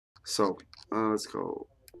So let's go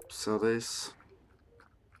sell this.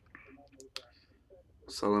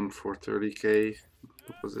 Sell them for 30k.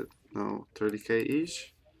 What was it? No, 30k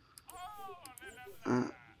each.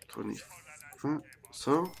 25.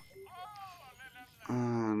 So,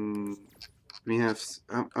 um, we have.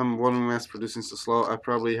 I'm wanting mass producing so slow. I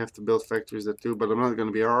probably have to build factories that too, but I'm not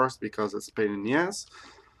gonna be ours because it's a pain in the ass.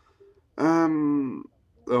 Um.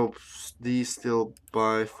 Oh, these still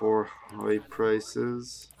buy for high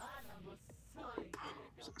prices.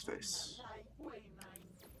 Face.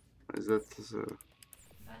 Is that?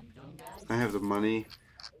 I have the money,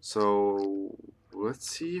 so let's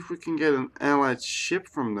see if we can get an allied ship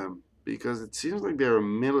from them because it seems like they're a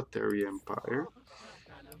military empire.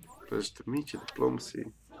 Pleasure to meet you.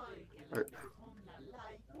 Diplomacy. I,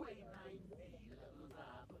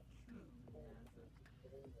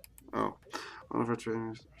 oh, one of our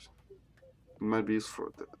trainers might be useful.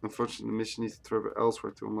 Unfortunately, the mission needs to travel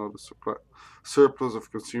elsewhere to unload the surplus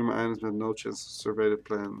of consumer items with no chance to survey the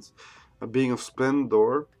plans. A being of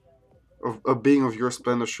splendor, a being of your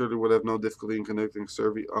splendor, surely would have no difficulty in conducting a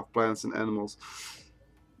survey of plants and animals.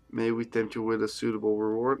 May we tempt you with a suitable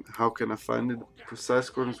reward? How can I find it? The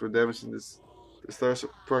precise coordinates for damaging this. The stars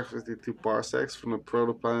are approximately 2 parsecs from a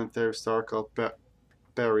protoplanetary star called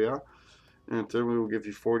Peria, and in turn we will give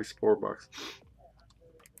you 40 spore bucks.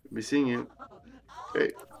 Be seeing you.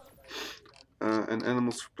 Okay. An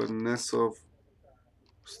animal's planets of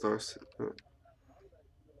stars.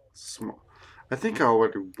 Small. I think I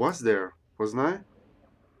already was there, wasn't I?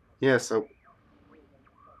 Yes,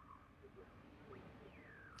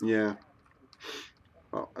 yeah.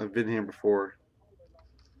 Well, I've been here before.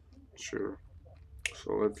 Sure.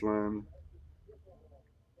 So let's land.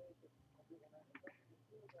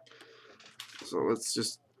 So let's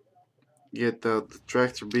just get the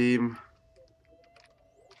tractor beam.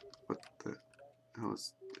 What the hell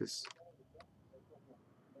is this?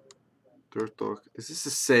 Dirt Dog. Is this the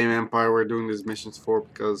same empire we're doing these missions for?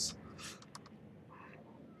 Because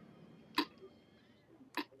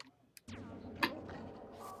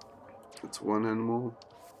it's one animal.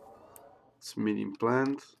 It's a medium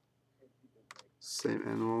plant. Same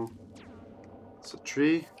animal. It's a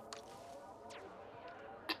tree.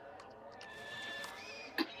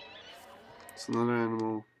 It's another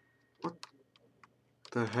animal. What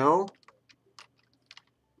the hell?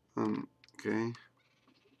 Okay.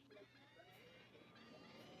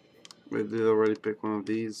 Wait, did I already pick one of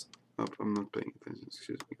these? Oh, I'm not paying attention.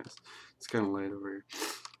 Excuse me, guys. It's kind of late over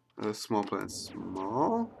here. Small plants.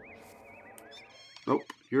 Small? Nope,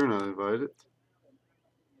 you're not invited.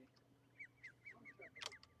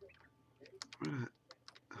 Where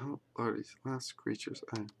the hell are these last creatures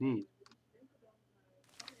I need?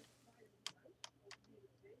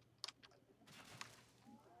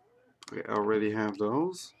 Okay, I already have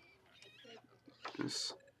those.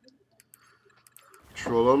 Yes.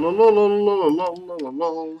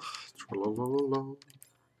 Trollololololololololol. Trollolololol.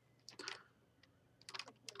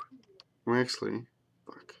 Actually,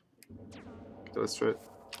 fuck. Okay, let's try it.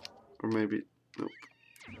 Or maybe, nope.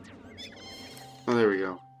 Oh, there we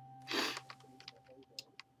go.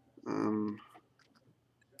 Um,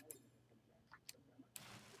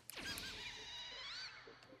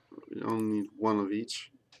 we only need one of each.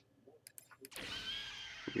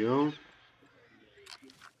 There we go.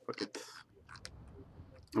 Fuck it.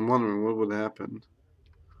 I'm wondering what would happen.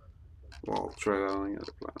 Well, I'll try that on the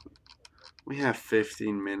other planet. We have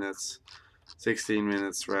 15 minutes. 16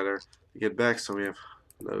 minutes rather to get back, so we have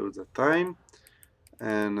loads of time.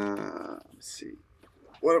 And let's see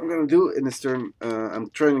what I'm gonna do in this turn. I'm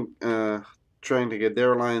trying to get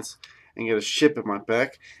their alliance and get a ship in my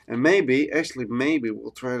pack, and maybe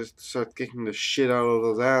we'll try to start kicking the shit out of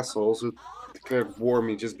those assholes who declared war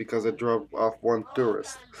me just because I dropped off one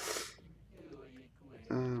tourist.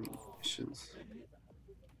 Missions.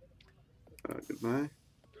 Goodbye.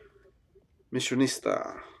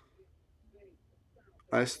 Missionista.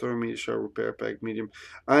 Ice Storm, Meteor Shower, Repair Pack, Medium.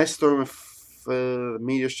 Ice Storm and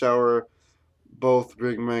Meteor Shower both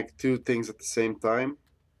bring back two things at the same time.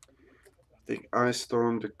 I think Ice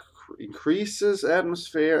Storm increases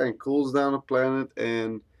atmosphere and cools down a planet,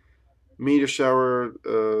 and Meteor Shower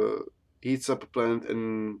heats up a planet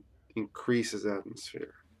and increases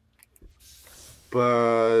atmosphere.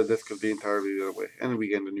 But that could be entirely the other way. And we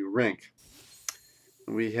get a new rank.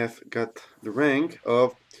 We have got the rank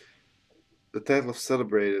of the title of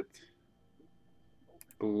Celebrated.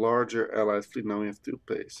 A larger allied fleet. Now we have two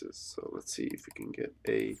places. So let's see if we can get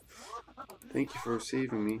a. Thank you for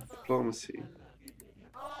receiving me. Diplomacy.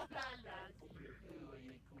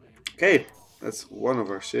 Okay, that's one of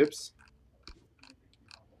our ships.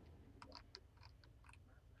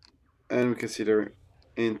 And we can see their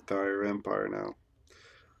entire empire now.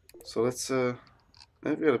 So let's they've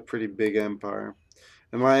got a pretty big empire.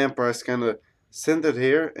 And my empire is kind of centered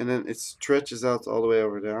here, and then it stretches out all the way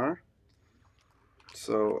over there.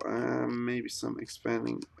 So maybe some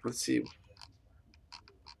expanding. Let's see.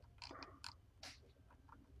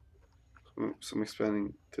 Some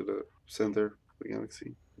expanding to the center of the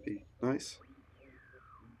galaxy would be nice.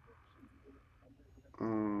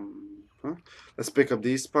 Huh? Let's pick up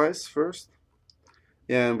these spies first.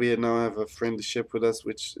 Yeah, and we now have a friendly ship with us,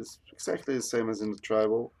 which is exactly the same as in the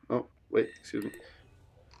tribal. Oh, wait, excuse me.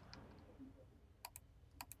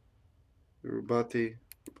 Rubati,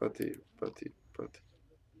 Rubati, Rubati, Rubati.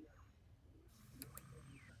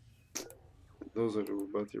 Those are the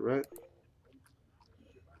Rubati, right?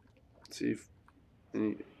 Let's see if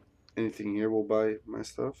anything here will buy my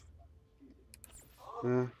stuff.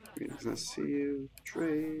 We can see you.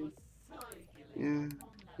 Trade. Yeah,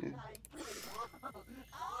 yeah.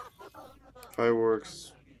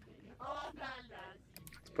 Fireworks.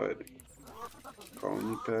 Let's buy the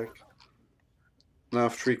colony pack. Now I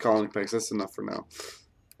have 3 colony packs. That's enough for now.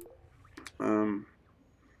 I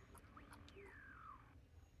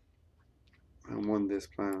want this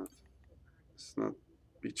planet. It's not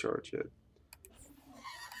recharged yet.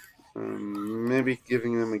 Maybe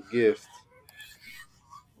giving them a gift.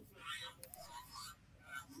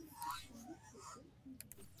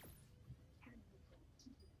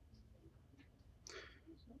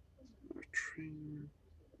 Trainer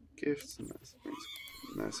gifts,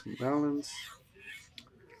 nice and balanced.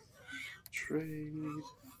 Trade.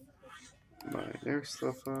 Buy their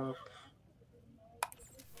stuff up.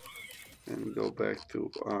 And go back to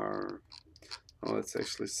our. Oh, let's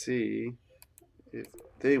actually see if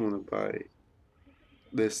they want to buy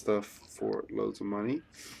this stuff for loads of money.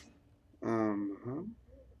 I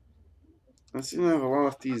seem to have a lot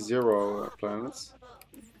of these 0 planets,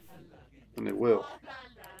 and they will.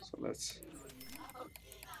 So let's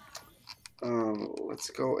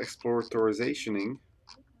go exploratorization-ing.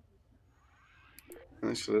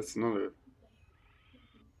 Actually, that's another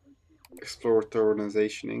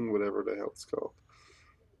exploratorization-ing, whatever the hell it's called.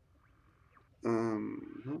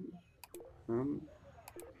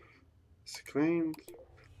 It's claimed.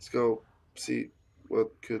 Let's go see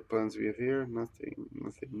what good plans we have here. Nothing,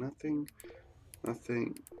 nothing, nothing,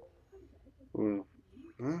 nothing. Well,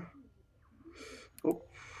 huh? Oh.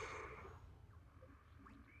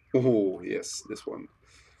 Oh, yes, this one.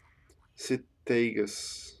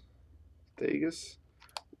 Citagus. Citagus?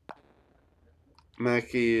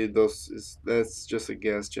 Mackie that's just a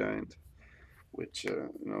gas giant, which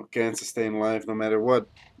can't sustain life no matter what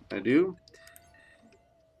I do.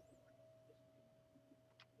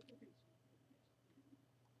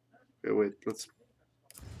 Okay, wait, let's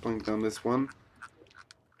plunk down this one.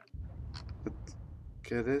 Let's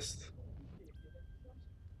get this.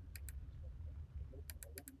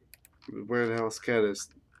 Where the hell is Caddis?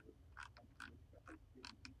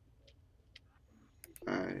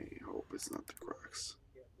 I hope it's not the Crocs.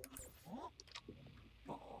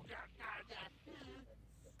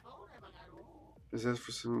 Is that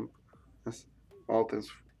for some? That's all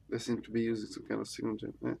things. They seem to be using some kind of signal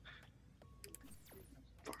gen.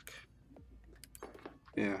 Fuck.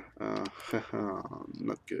 Yeah.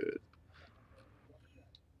 Not good.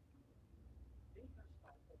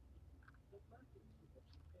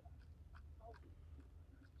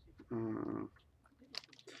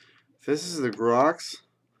 If this is the Grox,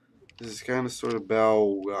 this is kind of sort of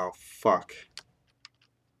bell. Oh, fuck.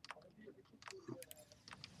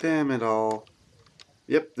 Damn it all.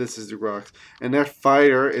 Yep, this is the Grox. And their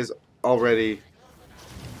fighter is already.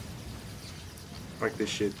 Fuck this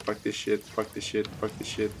shit, fuck this shit, fuck this shit, fuck this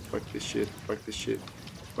shit, fuck this shit, fuck this shit,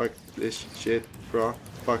 fuck this shit, bro.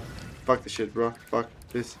 Fuck this shit, bro. Fuck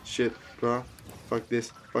this shit, bro. Fuck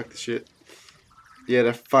this shit. Yeah,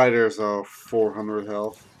 the fighters are 400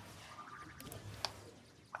 health.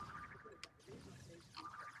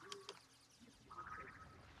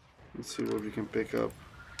 Let's see what we can pick up.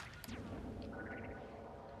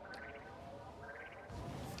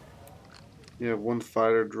 Yeah, one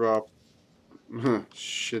fighter dropped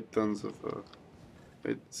shit tons of.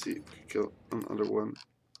 Wait, let's see if we can kill another one.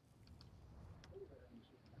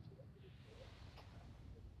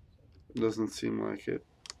 Doesn't seem like it.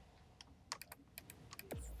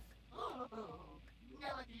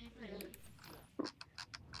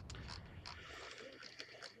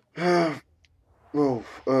 Whoa,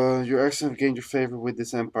 your accent have gained your favor with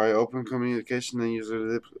this empire. Open communication and use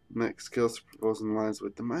your diplomatic skills to propose an alliance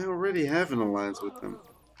with them. I already have an alliance with them.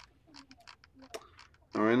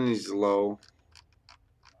 Our energy's low,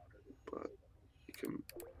 but you can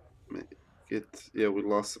get. Yeah, we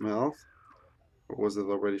lost some health. Or was it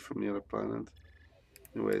already from the other planet?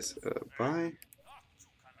 Anyways, bye.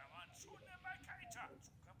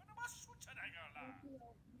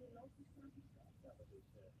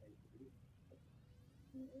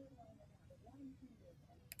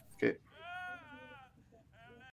 Okay.